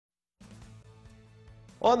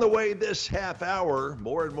On the way this half hour,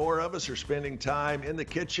 more and more of us are spending time in the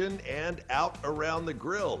kitchen and out around the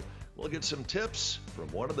grill. We'll get some tips from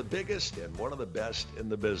one of the biggest and one of the best in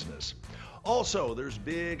the business. Also, there's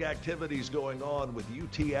big activities going on with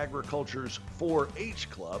UT Agriculture's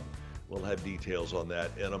 4-H Club. We'll have details on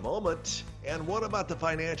that in a moment. And what about the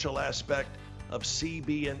financial aspect of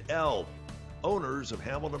CB&L, owners of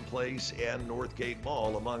Hamilton Place and Northgate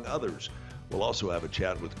Mall, among others? We'll also have a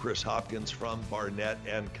chat with Chris Hopkins from Barnett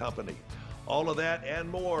and Company. All of that and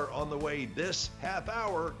more on the way this half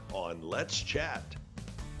hour on Let's Chat.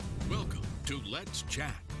 Welcome to Let's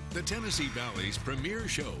Chat, the Tennessee Valley's premier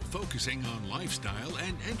show focusing on lifestyle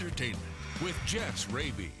and entertainment with Jess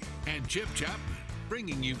Raby and Chip Chapman,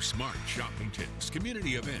 bringing you smart shopping tips,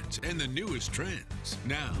 community events, and the newest trends.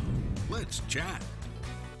 Now, let's chat.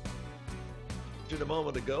 A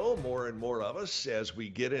moment ago, more and more of us, as we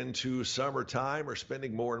get into summertime, are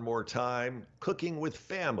spending more and more time cooking with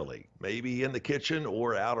family, maybe in the kitchen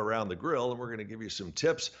or out around the grill. And we're going to give you some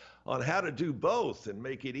tips on how to do both and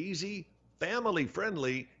make it easy, family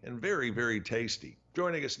friendly, and very, very tasty.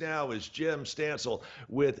 Joining us now is Jim Stancil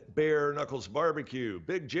with BareKnuckles BBQ.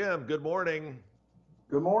 Big Jim, good morning.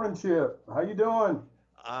 Good morning, Chip. How you doing?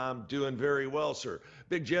 I'm doing very well, sir.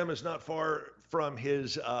 Big Jim is not far from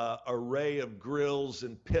his array of grills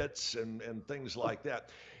and pits and things like that.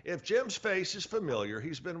 If Jim's face is familiar,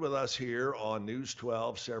 he's been with us here on News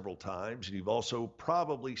 12 several times, and you've also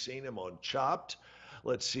probably seen him on Chopped.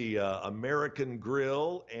 Let's see, American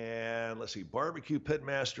Grill, and let's see, Barbecue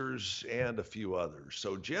Pitmasters, and a few others.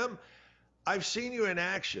 So, Jim, I've seen you in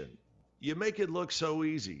action. You make it look so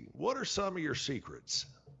easy. What are some of your secrets?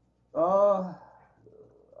 A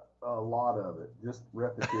lot of it, just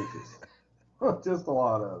repetitious. Just a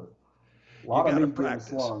lot of it. A lot of meat getting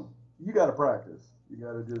slung. You got to practice. You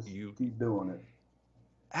got to just keep doing it.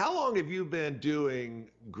 How long have you been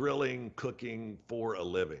doing grilling, cooking for a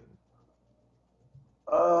living?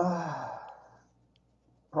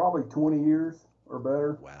 Probably 20 years or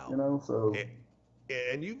better. Wow. You know, so.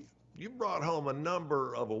 And you brought home a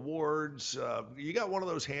number of awards. You got one of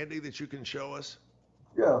those handy that you can show us?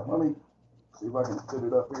 Yeah, let me see if I can fit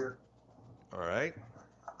it up here. All right.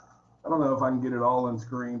 I don't know if I can get it all on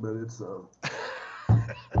screen, but it's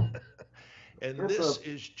and this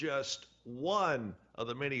is just one of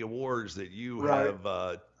the many awards that you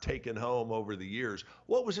have taken home over the years.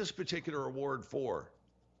 What was this particular award for?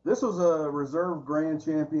 This was a reserve grand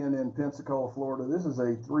champion in Pensacola, Florida. This is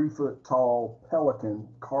a 3-foot tall pelican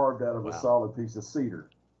carved out of a solid piece of cedar.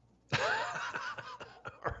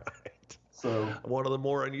 So one of the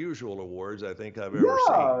more unusual awards I think I've ever seen.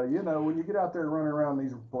 Yeah, you know, when you get out there running around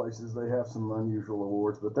these places, they have some unusual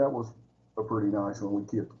awards, but that was a pretty nice one.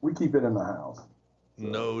 We keep it in the house. So.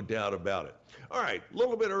 No doubt about it. All right, a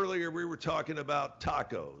little bit earlier we were talking about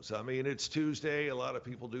tacos. I mean, it's Tuesday. A lot of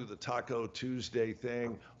people do the Taco Tuesday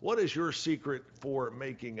thing. What is your secret for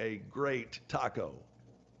making a great taco?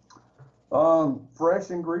 Fresh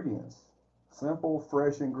ingredients. Simple,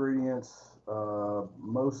 fresh ingredients.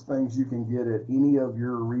 Most things you can get at any of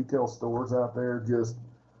your retail stores out there, just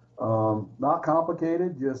not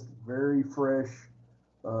complicated, just very fresh,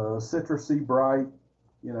 citrusy, bright,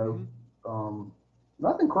 you know,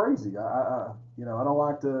 nothing crazy. I don't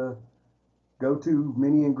like to go to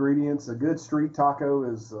many ingredients. A good street taco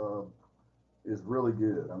is really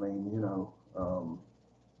good. I mean, you know,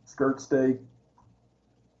 skirt steak,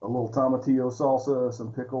 a little tomatillo salsa,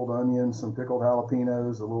 some pickled onions, some pickled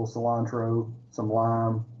jalapenos, a little cilantro, some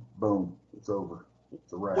lime. Boom, it's over.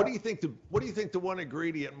 It's a wrap. What do you think the one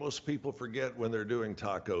ingredient most people forget when they're doing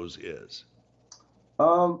tacos is?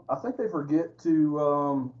 I think they forget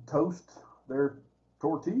to toast their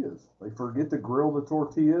tortillas. They forget to grill the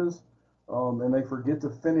tortillas, and they forget to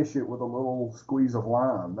finish it with a little squeeze of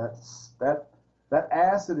lime. That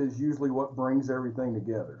acid is usually what brings everything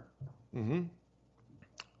together. Mm-hmm.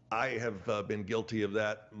 I have been guilty of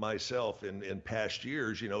that myself in past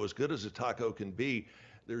years. You know, as good as a taco can be,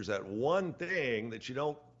 there's that one thing that you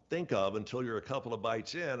don't think of until you're a couple of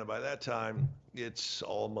bites in, and by that time, it's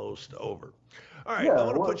almost over. All right, I'm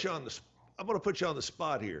going to put you on the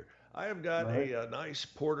spot here. I have got a nice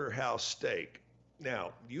porterhouse steak.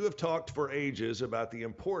 Now, you have talked for ages about the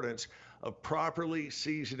importance of properly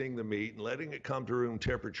seasoning the meat and letting it come to room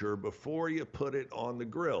temperature before you put it on the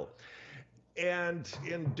grill. And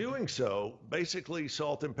in doing so, basically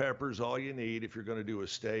salt and pepper is all you need if you're going to do a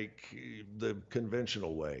steak the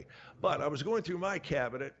conventional way. But I was going through my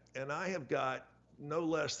cabinet, and I have got no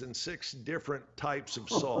less than 6 different types of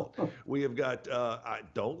salt. We have got,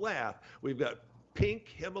 don't laugh, we've got pink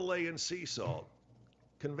Himalayan sea salt,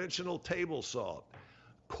 conventional table salt,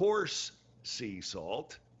 coarse sea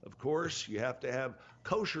salt. Of course, you have to have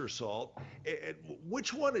kosher salt.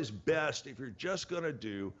 Which one is best if you're just going to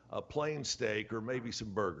do a plain steak or maybe some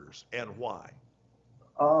burgers, and why?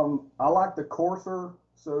 I like the coarser,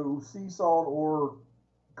 so sea salt or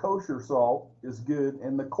kosher salt is good,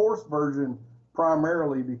 and the coarse version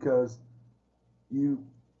primarily because you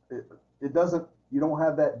it doesn't you don't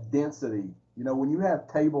have that density. You know, when you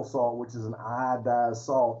have table salt, which is an iodized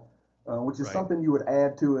salt, which is Right. something you would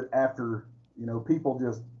add to it after, you know, people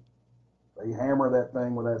just they hammer that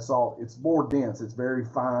thing with that salt. It's more dense. It's very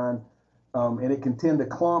fine, and it can tend to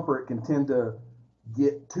clump or it can tend to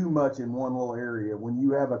get too much in one little area. When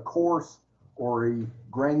you have a coarse or a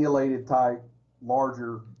granulated type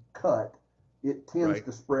larger cut, it tends Right.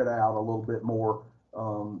 to spread out a little bit more,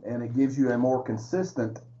 and it gives you a more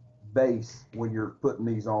consistent base when you're putting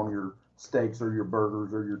these on your steaks or your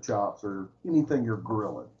burgers or your chops or anything you're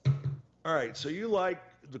grilling. All right, so you like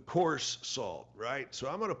the coarse salt, right? So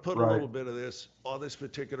I'm going to put a Right. little bit of this on this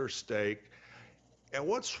particular steak. And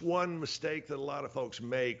what's one mistake that a lot of folks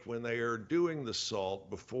make when they are doing the salt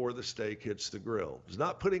before the steak hits the grill? Is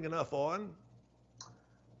not putting enough on?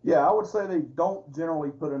 Yeah, I would say they don't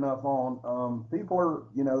generally put enough on. People are,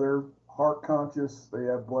 you know, they're heart conscious, they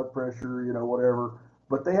have blood pressure, you know, whatever.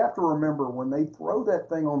 But they have to remember when they throw that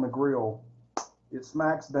thing on the grill, it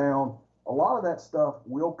smacks down. A lot of that stuff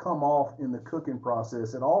will come off in the cooking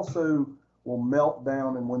process. It also will melt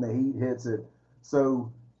down and when the heat hits it.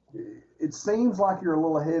 So it seems like you're a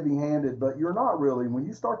little heavy handed, but you're not really. When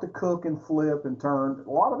you start to cook and flip and turn,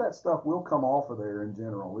 a lot of that stuff will come off of there in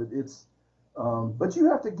general. But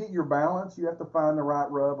you have to get your balance. You have to find the right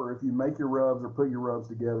rub, or if you make your rubs or put your rubs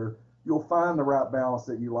together, you'll find the right balance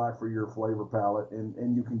that you like for your flavor palette,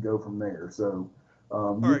 and you can go from there. So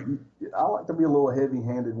All right. I like to be a little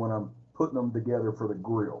heavy-handed when I'm putting them together for the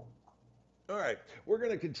grill. All right, we're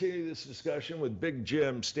going to continue this discussion with Big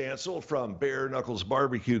Jim Stancil from BareKnuckles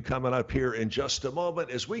BBQ coming up here in just a moment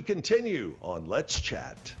as we continue on Let's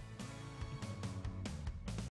Chat.